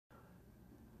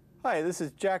Hi, this is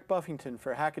Jack Buffington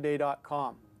for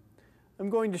HACKADAY.com. I'm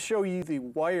going to show you the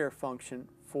wire function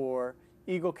for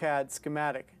Eagle CAD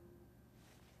schematic.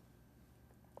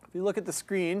 If you look at the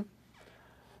screen,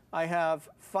 I have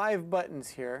 5 buttons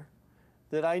here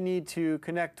that I need to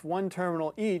connect one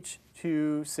terminal each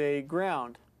to, say,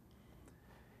 ground.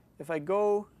 If I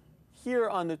go here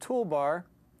on the toolbar,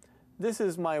 this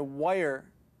is my wire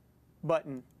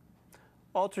button.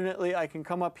 Alternately, I can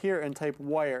come up here and type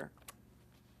wire.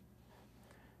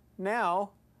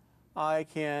 Now I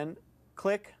can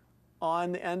click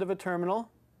on the end of a terminal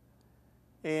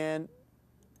and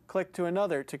click to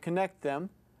another to connect them.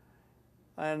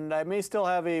 And I may still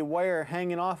have a wire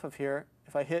hanging off of here.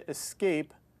 If I hit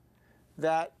escape,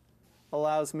 that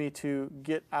allows me to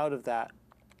get out of that.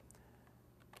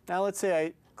 Now let's say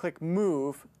I click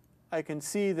move. I can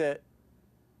see that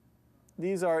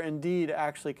these are indeed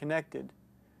actually connected.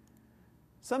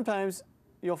 Sometimes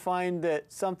you'll find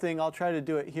that something, I'll try to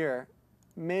do it here,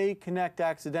 may connect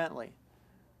accidentally.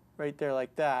 Right there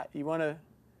like that. You want to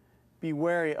be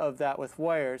wary of that with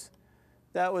wires.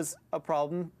 That was a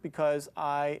problem because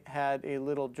I had a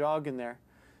little jog in there.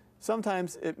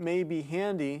 Sometimes it may be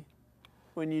handy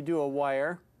when you do a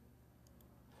wire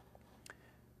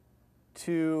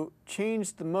to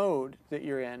change the mode that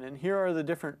you're in. And here are the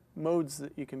different modes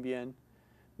that you can be in.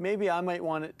 Maybe I might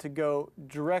want it to go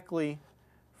directly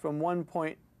from one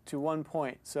point to one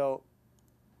point. So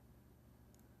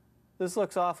this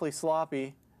looks awfully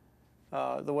sloppy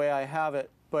the way I have it,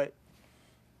 but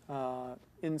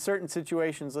in certain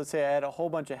situations, let's say I had a whole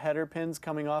bunch of header pins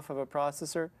coming off of a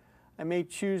processor, I may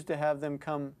choose to have them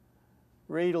come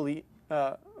radially,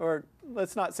 or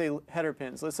let's not say header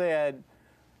pins. Let's say I had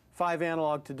 5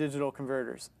 analog to digital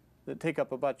converters that take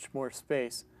up a bunch more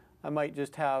space. I might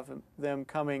just have them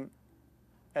coming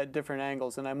at different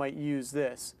angles, and I might use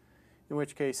this, in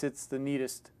which case it's the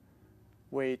neatest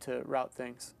way to route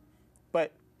things.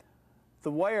 But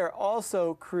the wire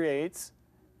also creates,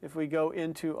 if we go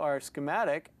into our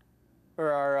schematic,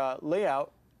 or our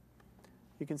layout,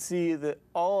 you can see that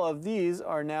all of these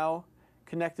are now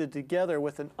connected together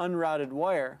with an unrouted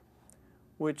wire,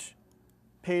 which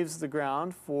paves the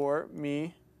ground for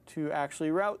me to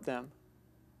actually route them.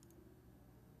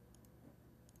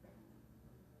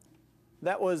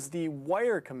 That was the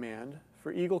wire command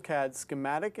for Eagle CAD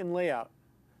schematic and layout.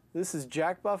 This is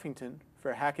Jack Buffington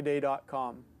for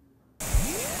HACKADAY.com.